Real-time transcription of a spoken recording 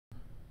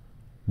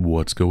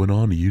What's going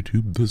on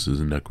YouTube? This is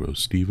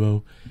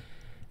Necrostevo,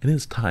 and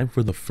it's time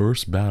for the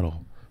first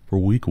battle for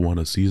week 1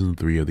 of season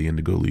 3 of the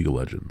Indigo League of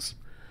Legends.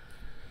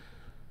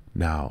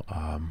 Now,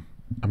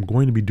 I'm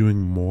going to be doing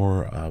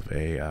more of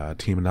a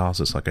team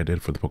analysis like I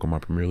did for the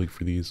Pokemon Premier League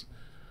for these.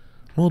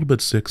 I'm a little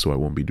bit sick, so I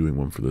won't be doing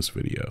one for this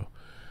video.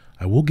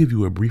 I will give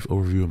you a brief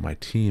overview of my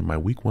team. My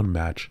week 1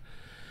 match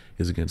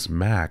is against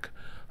Mac,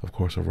 of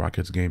course, of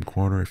Rocket's Game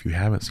Corner. If you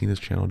haven't seen his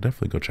channel,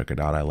 definitely go check it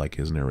out. I like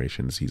his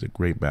narrations. He's a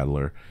great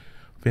battler.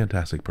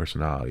 Fantastic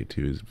personality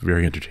too. He's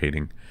very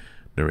entertaining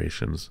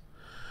narrations.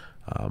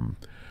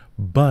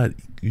 But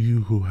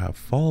you who have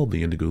followed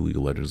the Indigo League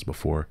of Legends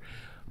before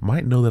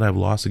might know that I've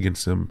lost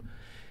against him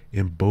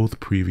in both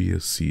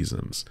previous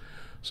seasons.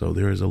 So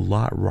there is a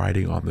lot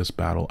riding on this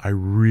battle. I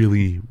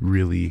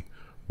really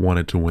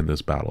wanted to win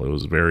this battle. It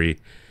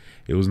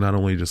was not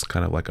only just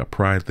kind of like a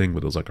pride thing,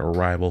 but it was like a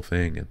rival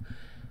thing. And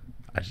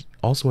I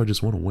just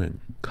want to win.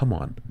 Come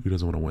on, who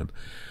doesn't want to win?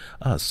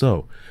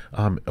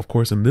 Of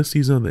course, in this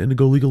season of the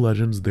Indigo League of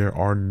Legends, there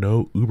are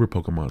no Uber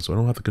Pokemon, so I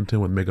don't have to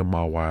contend with Mega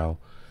Mawile,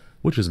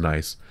 which is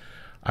nice.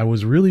 I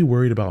was really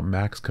worried about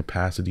Mac's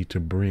capacity to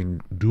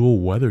bring dual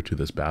weather to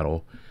this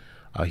battle.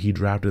 He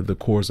drafted the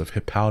cores of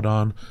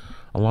Hippowdon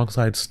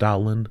alongside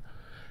Stoutland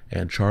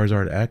and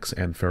Charizard X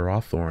and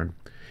Ferrothorn,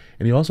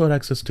 and he also had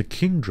access to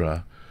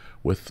Kingdra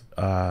with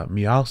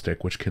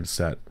Meowstic, which can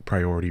set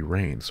priority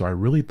rain. So I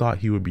really thought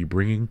he would be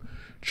bringing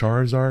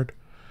Charizard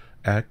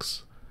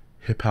X,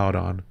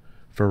 Hippowdon,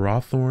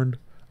 Ferrothorn,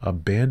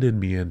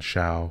 Abandoned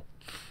Mienshao,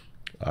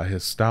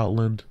 his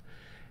Stoutland,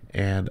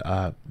 and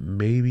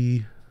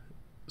maybe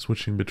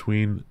switching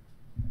between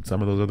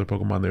some of those other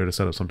Pokemon there to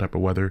set up some type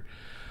of weather.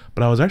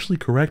 But I was actually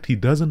correct. He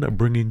does end up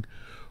bringing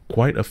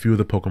quite a few of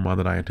the Pokemon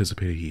that I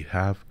anticipated he'd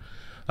have.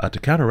 To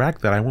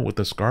counteract that, I went with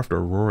the Scarfed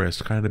Aurora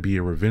to kind of be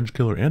a revenge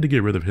killer and to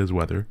get rid of his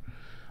weather.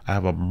 I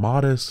have a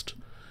modest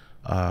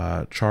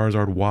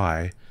Charizard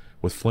Y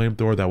with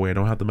Flamethrower. That way I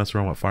don't have to mess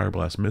around with Fire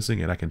Blast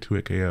missing, and I can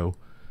 2-hit KO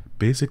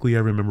basically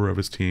every member of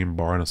his team,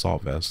 bar an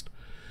Assault Vest.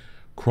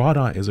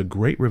 Crawdont is a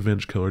great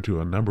revenge killer to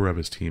a number of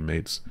his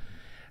teammates.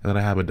 And then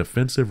I have a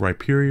defensive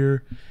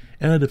Rhyperior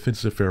and a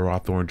defensive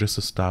Ferrothorn just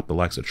to stop the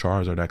likes of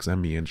Charizard X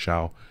and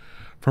Mienshao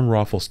from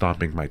Raffle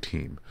stomping my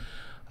team.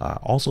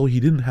 Also,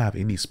 he didn't have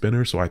any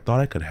spinners, so I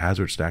thought I could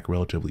hazard stack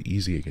relatively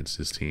easy against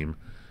his team.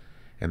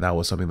 And that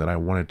was something that I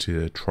wanted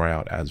to try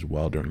out as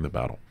well during the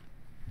battle.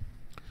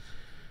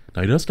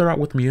 Now, he does start out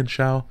with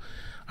Mienshao.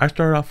 I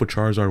started off with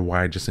Charizard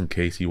Y just in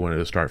case he wanted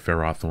to start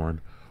Ferrothorn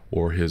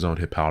or his own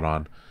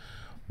Hippowdon.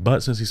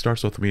 But since he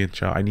starts with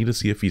Mienshao, I need to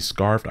see if he's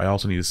Scarfed. I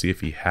also need to see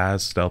if he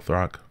has Stone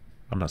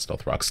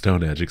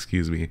Edge,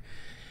 excuse me.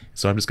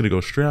 So I'm just going to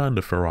go straight out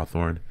into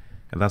Ferrothorn,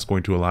 and that's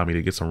going to allow me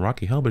to get some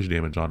Rocky Helmish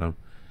damage on him.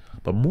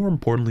 But more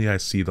importantly, I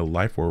see the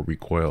Life Orb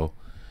recoil.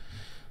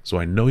 So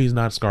I know he's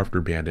not Scarfed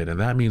or Banded,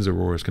 and that means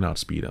Auroras can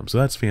outspeed him. So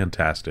that's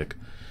fantastic.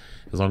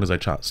 As long as I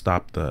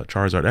stop the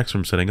Charizard X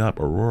from setting up,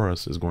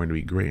 Auroras is going to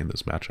be great in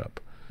this matchup.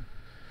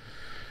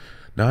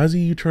 Now, as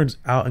he turns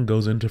out and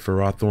goes into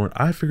Ferrothorn,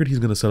 I figured he's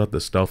going to set up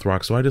the Stealth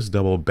Rock, so I just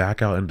double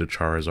back out into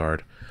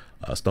Charizard.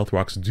 Stealth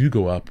Rocks do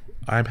go up.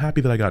 I'm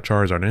happy that I got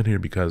Charizard in here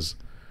because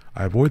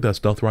I avoid that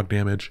Stealth Rock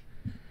damage,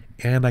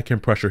 and I can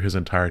pressure his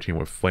entire team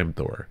with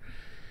Flamethrower.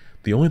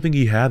 The only thing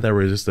he had that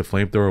resisted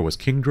Flamethrower was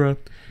Kingdra,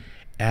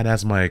 and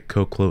as my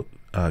co-coach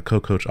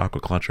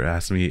Aquaclancher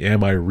asked me,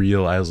 am I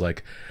real? I was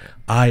like,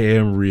 I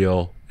am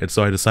real, and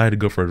so I decided to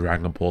go for a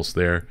Dragon Pulse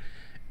there,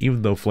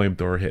 even though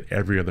Flamethrower hit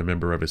every other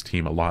member of his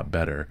team a lot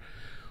better.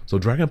 So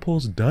Dragon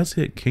Pulse does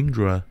hit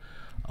Kingdra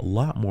a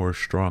lot more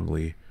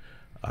strongly.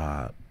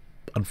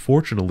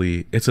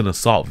 Unfortunately, it's an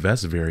Assault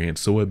Vest variant,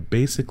 so it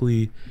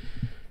basically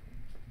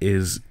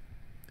is...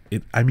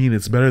 I mean,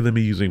 it's better than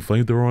me using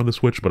Flamethrower on the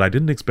Switch, but I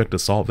didn't expect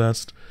Assault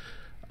Vest.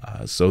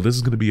 So this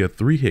is going to be a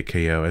 3-hit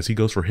KO as he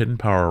goes for Hidden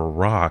Power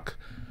Rock.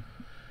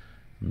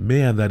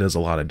 Man, that is a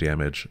lot of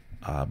damage.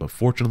 But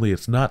fortunately,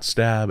 it's not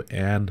Stab,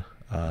 and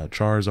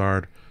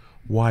Charizard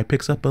Y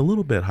picks up a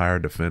little bit higher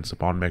defense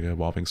upon Mega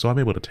Evolving, so I'm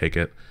able to take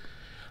it.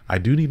 I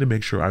do need to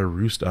make sure I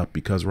roost up,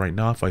 because right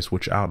now if I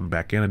switch out and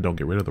back in and don't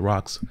get rid of the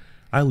rocks,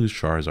 I lose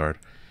Charizard.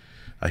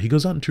 He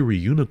goes out into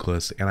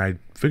Reuniclus, and I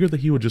figured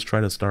that he would just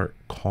try to start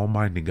Calm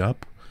Minding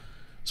up.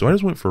 So I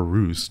just went for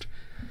Roost,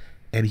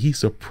 and he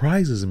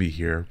surprises me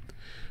here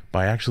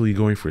by actually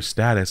going for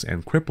Status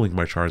and crippling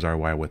my Charizard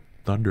Y with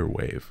Thunder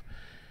Wave.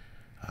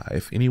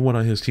 If anyone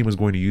on his team was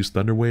going to use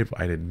Thunder Wave,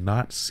 I did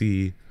not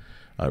see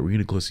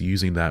Reuniclus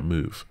using that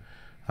move.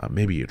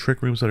 Maybe a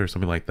Trick Room Set or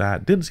something like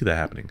that. Didn't see that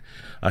happening.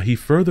 He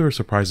further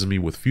surprises me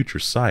with Future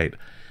Sight.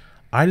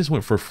 I just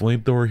went for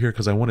Flamethrower here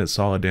because I wanted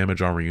solid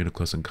damage on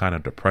Reuniclus and kind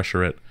of to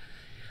pressure it.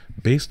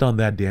 Based on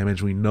that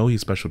damage, we know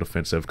he's special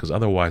defensive, because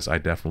otherwise I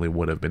definitely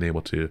would have been able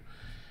to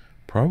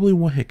probably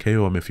one-hit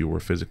KO him if he were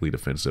physically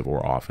defensive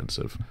or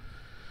offensive.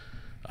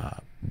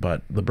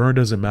 But the burn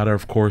doesn't matter,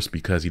 of course,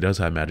 because he does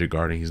have Magic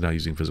Guard and he's not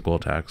using physical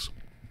attacks.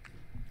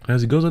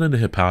 As he goes on into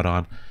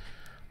Hippowdon,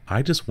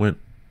 I just thought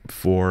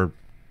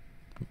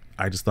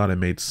it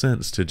made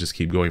sense to just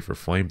keep going for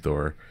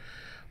Flamethrower.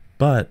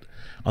 But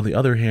on the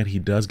other hand, he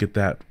does get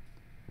that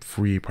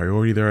free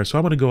priority there. So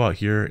I'm going to go out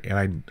here,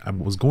 and I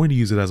was going to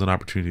use it as an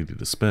opportunity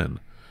to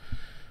spin.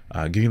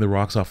 Getting the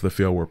rocks off the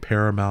field were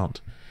paramount.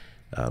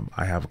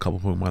 I have a couple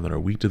Pokemon that are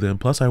weak to them.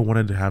 Plus, I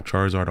wanted to have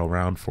Charizard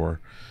around for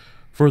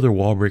further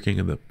wall breaking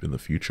in the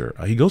future.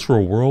 He goes for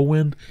a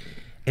Whirlwind,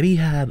 and he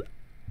had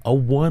a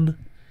 1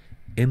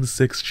 in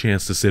 6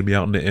 chance to send me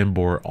out into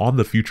Emboar on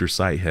the future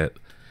sight hit.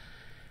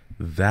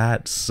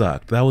 That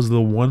sucked. That was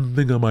the one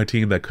thing on my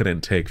team that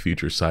couldn't take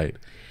future sight.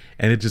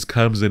 And it just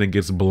comes in and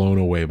gets blown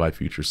away by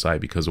future sight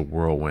because of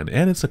Whirlwind.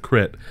 And it's a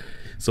crit.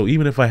 So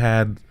even if I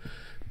had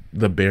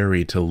the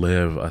berry to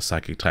live a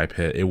psychic type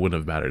hit, it wouldn't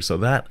have mattered. So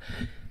that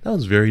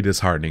was very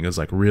disheartening. It's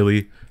like,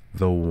 really?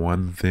 The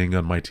one thing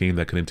on my team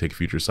that couldn't take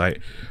future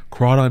sight?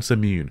 Crawdon's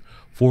immune.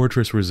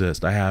 Fortress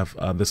resist. I have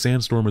the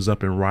Sandstorm is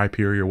up in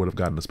Rhyperior, would have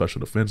gotten a special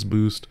defense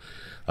boost.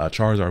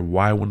 Charizard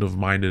Y wouldn't have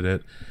minded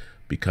it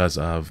because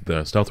of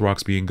the Stealth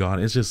Rocks being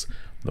gone. It's just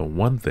the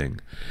one thing.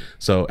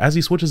 So as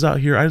he switches out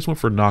here, I just went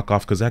for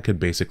knockoff because that could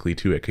basically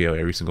 2-hit KO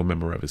every single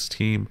member of his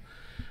team.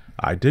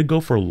 I did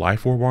go for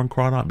Life Orb on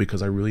Crawdon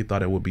because I really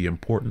thought it would be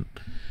important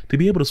to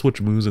be able to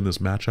switch moves in this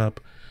matchup.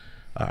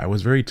 I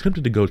was very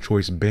tempted to go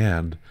Choice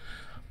Band,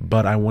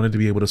 but I wanted to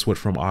be able to switch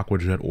from Aqua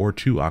Jet or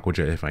to Aqua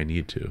Jet if I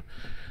need to.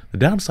 The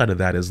downside of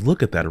that is,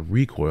 look at that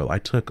recoil. I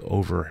took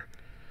over.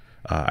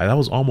 That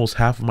was almost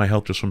half of my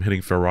health just from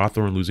hitting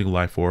Ferrothorn, losing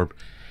Life Orb,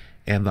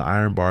 and the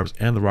Iron Barbs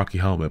and the Rocky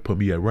Helmet put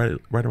me at right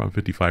around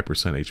 55%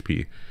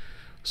 HP.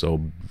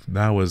 So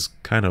that was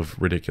kind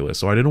of ridiculous.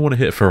 So I didn't want to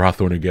hit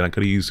Ferrothorn again. I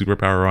could have used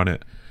Superpower on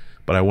it,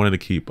 but I wanted to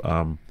keep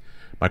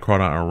my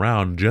Crawdon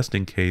around just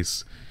in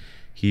case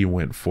he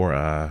went for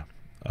a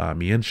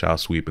Mienshao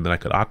sweep, and then I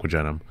could Aqua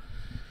Jet him.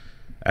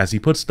 As he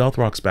puts Stealth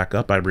Rocks back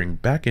up, I bring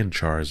back in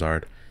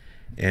Charizard,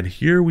 and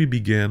here we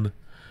begin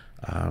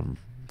kind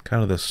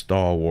of the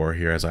stall war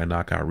here as I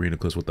knock out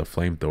Reuniclus with the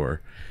Flamethrower.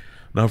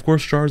 Now, of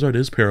course, Charizard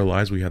is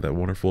paralyzed. We have that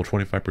wonderful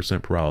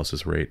 25%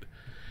 paralysis rate.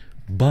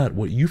 But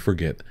what you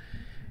forget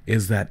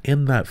is that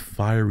in that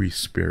Fiery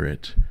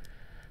Spirit,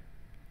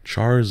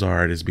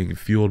 Charizard is being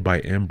fueled by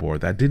Emboar.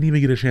 That didn't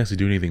even get a chance to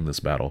do anything this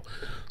battle.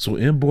 So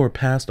Emboar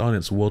passed on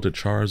its will to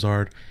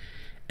Charizard,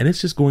 and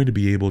it's just going to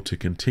be able to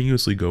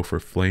continuously go for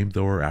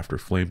Flamethrower after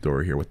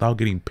Flamethrower here without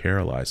getting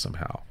paralyzed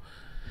somehow.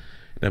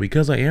 Now,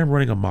 because I am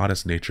running a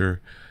modest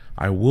nature,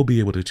 I will be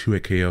able to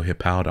 2-hit KO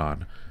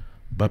Hippowdon.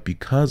 But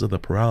because of the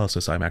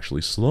paralysis, I'm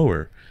actually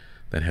slower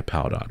than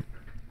Hippowdon.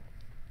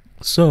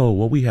 So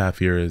what we have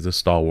here is this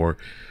stall war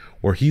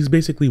where he's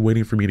basically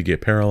waiting for me to get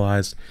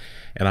paralyzed,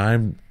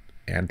 and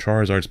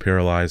Charizard's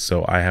paralyzed,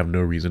 so I have no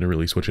reason to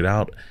really switch it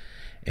out.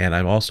 And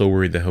I'm also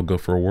worried that he'll go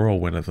for a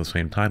Whirlwind at the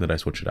same time that I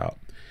switch it out.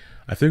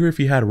 I figure if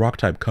he had rock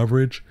type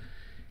coverage,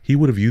 he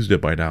would have used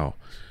it by now.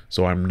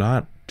 So I'm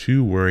not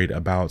too worried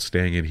about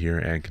staying in here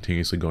and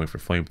continuously going for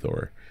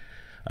Flamethrower.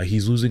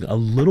 He's losing a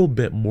little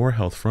bit more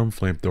health from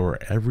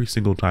Flamethrower every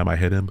single time I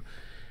hit him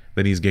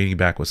than he's gaining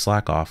back with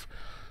Slack Off.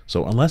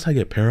 So unless I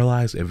get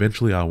paralyzed,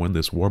 eventually I'll win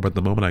this war. But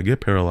the moment I get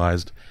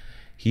paralyzed,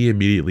 he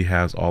immediately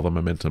has all the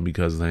momentum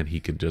because then he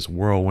can just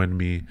Whirlwind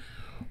me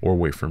or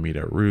wait for me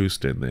to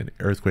roost and then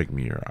Earthquake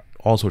me, or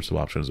all sorts of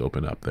options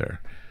open up there.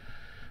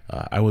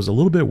 I was a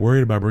little bit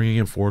worried about bringing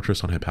in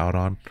Fortress on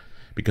Hippowdon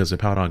because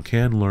Hippowdon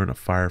can learn a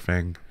Fire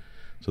Fang.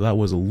 So that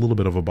was a little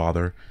bit of a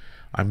bother.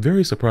 I'm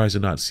very surprised to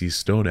not see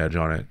Stone Edge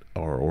on it,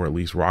 or at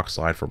least Rock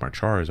Slide for my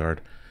Charizard,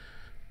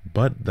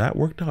 but that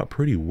worked out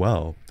pretty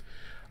well.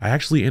 I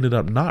actually ended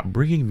up not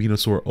bringing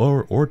Venusaur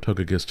or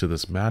Togekiss to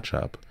this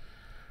matchup.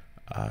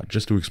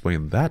 Just to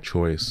explain that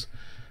choice,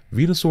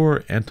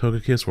 Venusaur and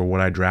Togekiss were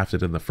what I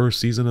drafted in the first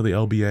season of the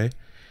LBA,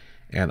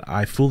 and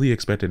I fully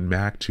expected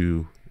Mac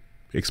to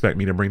expect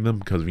me to bring them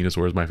because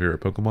Venusaur is my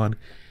favorite Pokemon,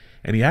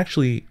 and he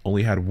actually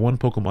only had one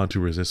Pokemon to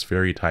resist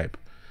Fairy type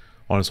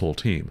on his whole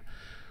team.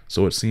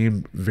 So it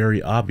seemed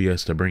very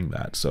obvious to bring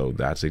that. So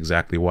that's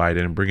exactly why I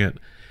didn't bring it.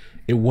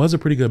 It was a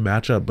pretty good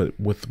matchup, but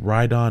with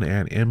Rhydon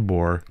and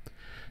Emboar,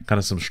 kind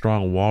of some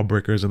strong wall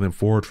breakers, and then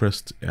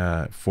Fortress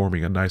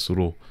forming a nice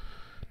little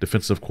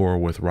defensive core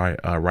with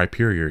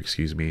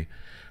Rhyperior,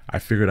 I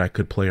figured I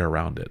could play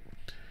around it.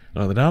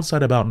 Now, the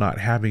downside about not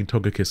having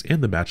Togekiss in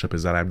the matchup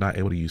is that I'm not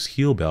able to use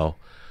Heal Bell,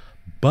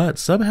 but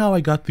somehow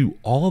I got through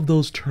all of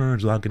those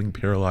turns without getting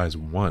paralyzed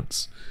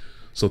once.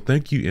 So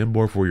thank you,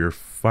 Emboar, for your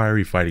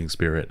fiery fighting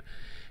spirit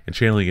and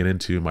channeling it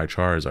into my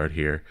Charizard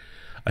here.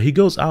 He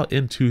goes out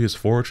into his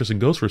Fortress and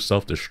goes for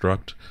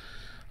Self-Destruct.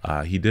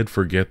 He did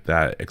forget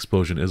that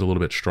Explosion is a little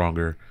bit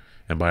stronger,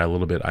 and by a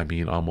little bit I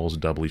mean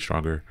almost doubly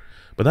stronger.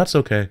 But that's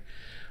okay.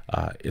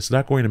 It's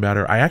not going to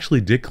matter. I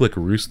actually did click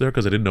Roost there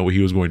because I didn't know what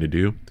he was going to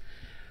do.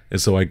 And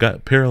so I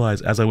got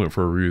paralyzed as I went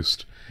for a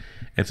Roost.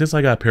 And since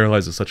I got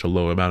paralyzed at such a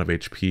low amount of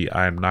HP,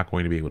 I'm not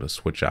going to be able to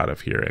switch out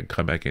of here and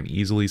come back in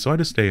easily. So I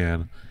just stay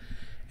in.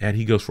 And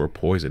he goes for a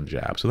Poison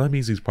Jab. So that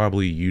means he's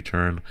probably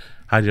U-turn,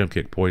 High Jump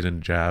Kick, Poison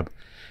Jab,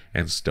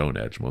 and Stone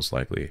Edge most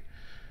likely.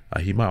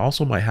 He might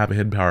have a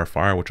Hidden Power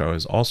Fire, which I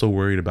was also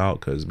worried about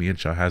because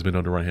Mienshao has been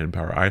known to run Hidden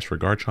Power Ice for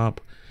Garchomp.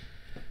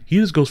 He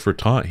just goes for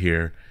Taunt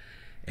here,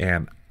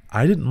 and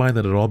I didn't mind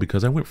that at all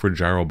because I went for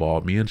Gyro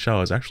Ball. Mian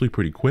Xiao is actually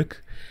pretty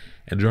quick,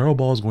 and Gyro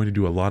Ball is going to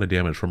do a lot of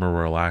damage from a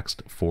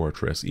relaxed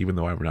Fortress, even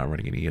though I'm not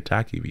running any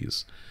attack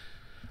EVs.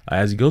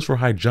 As he goes for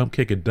high jump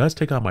kick, it does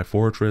take out my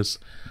Fortress,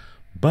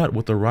 but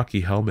with the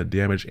Rocky Helmet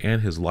damage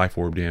and his Life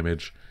Orb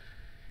damage,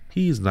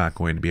 he's not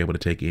going to be able to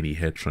take any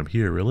hits from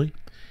here, really.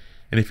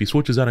 And if he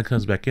switches out and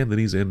comes back in, then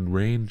he's in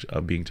range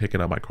of being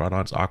taken out by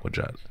Crawdon's Aqua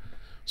Jet.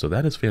 So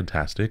that is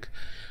fantastic.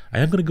 I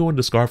am going to go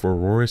into Scarf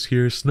Auroras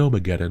here,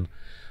 Snowmageddon.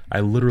 I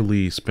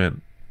literally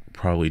spent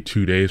probably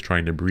 2 days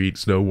trying to breed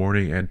Snow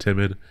Warning and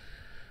Timid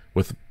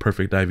with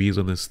perfect IVs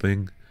on this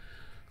thing.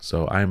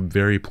 So I'm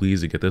very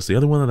pleased to get this. The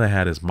other one that I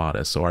had is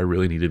Modest, so I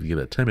really needed to get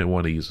a Timid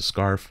one to use a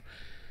Scarf.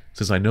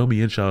 Since I know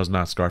Mian Xiao is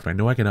not Scarf, I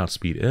know I can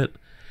outspeed it.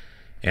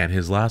 And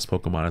his last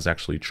Pokemon is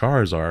actually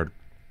Charizard.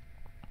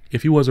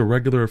 If he was a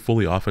regular,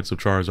 fully offensive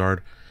Charizard,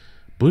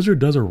 Blizzard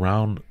does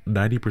around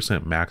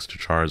 90% max to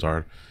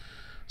Charizard.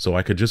 So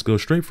I could just go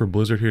straight for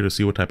Blizzard here to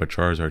see what type of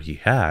Charizard he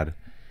had.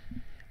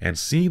 And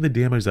seeing the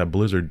damage that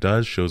Blizzard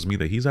does shows me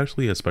that he's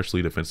actually a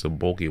especially defensive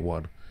bulky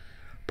one.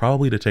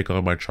 Probably to take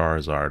on my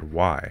Charizard.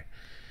 Why?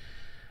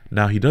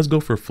 Now he does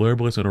go for Flare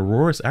Blitz, and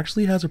Auroras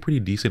actually has a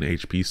pretty decent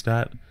HP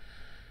stat.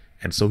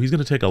 And so he's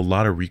going to take a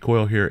lot of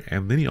recoil here,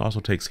 and then he also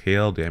takes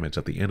hail damage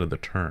at the end of the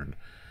turn.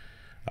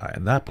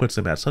 And that puts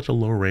him at such a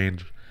low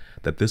range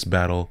that this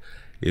battle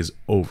is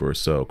over.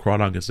 So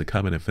Crawdon gets to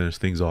come in and finish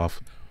things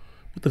off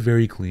with a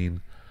very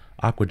clean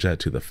Aqua Jet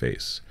to the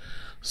face.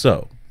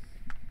 So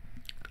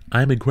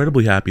I'm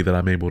incredibly happy that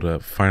I'm able to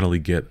finally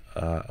get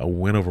a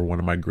win over one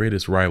of my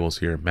greatest rivals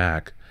here,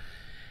 Mac.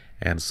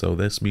 And so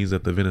this means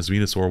that the Venice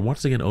Venusaur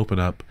once again open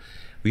up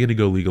the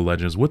Indigo League of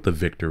Legends with the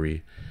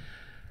victory.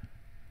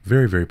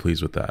 Very, very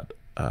pleased with that.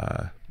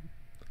 I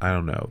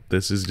don't know.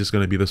 This is just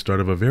going to be the start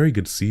of a very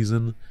good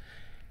season.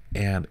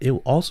 And it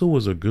also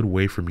was a good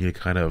way for me to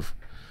kind of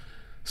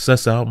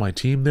suss out my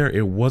team there.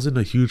 It wasn't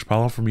a huge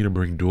problem for me to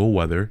bring Dual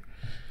Weather.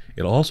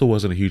 It also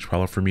wasn't a huge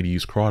problem for me to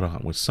use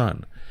Crawdon with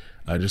Sun.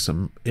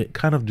 It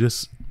kind of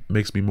just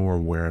makes me more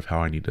aware of how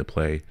I need to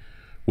play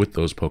with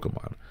those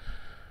Pokemon.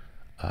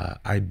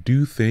 I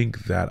do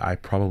think that I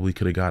probably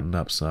could have gotten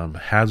up some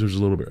hazards a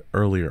little bit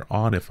earlier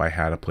on if I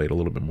had played a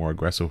little bit more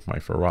aggressive with my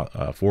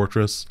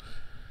Fortress,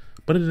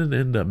 but it didn't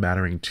end up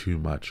mattering too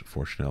much,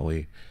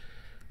 fortunately.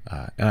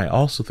 And I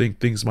also think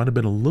things might have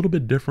been a little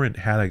bit different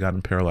had I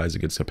gotten paralyzed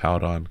against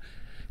Hippowdon.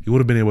 He would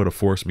have been able to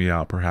force me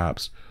out,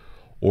 perhaps,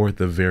 or at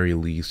the very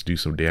least do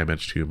some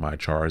damage to my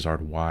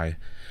Charizard Y.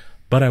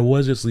 But I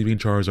was just leaving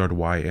Charizard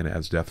Y in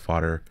as death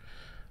fodder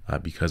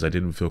because I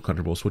didn't feel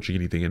comfortable switching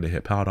anything into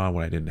Hippowdon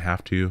when I didn't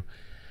have to,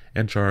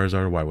 and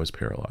Charizard Y was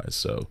paralyzed.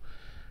 So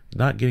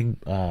not getting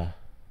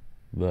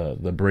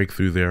the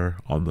breakthrough there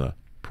on the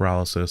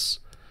paralysis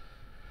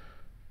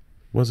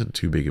wasn't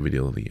too big of a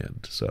deal in the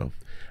end. So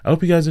I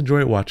hope you guys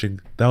enjoyed watching.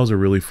 That was a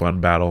really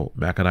fun battle.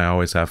 Mac and I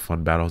always have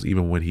fun battles,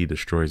 even when he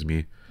destroys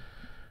me.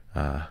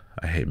 I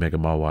hate Mega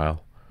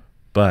Mawile,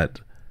 but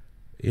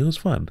it was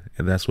fun,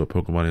 and that's what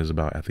Pokemon is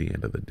about at the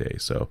end of the day.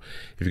 So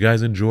if you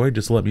guys enjoyed,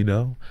 just let me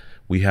know.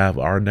 We have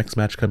our next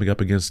match coming up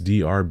against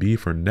DRB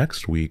for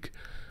next week.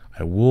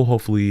 I will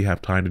hopefully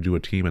have time to do a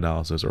team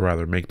analysis, or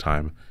rather make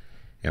time,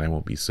 and I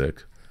won't be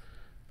sick.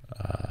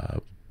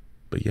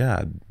 But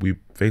yeah, we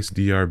faced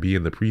DRB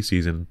in the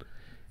preseason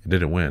and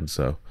didn't win,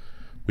 so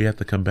we have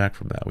to come back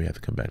from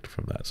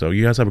that. So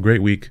you guys have a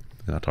great week,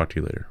 and I'll talk to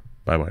you later.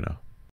 Bye-bye now.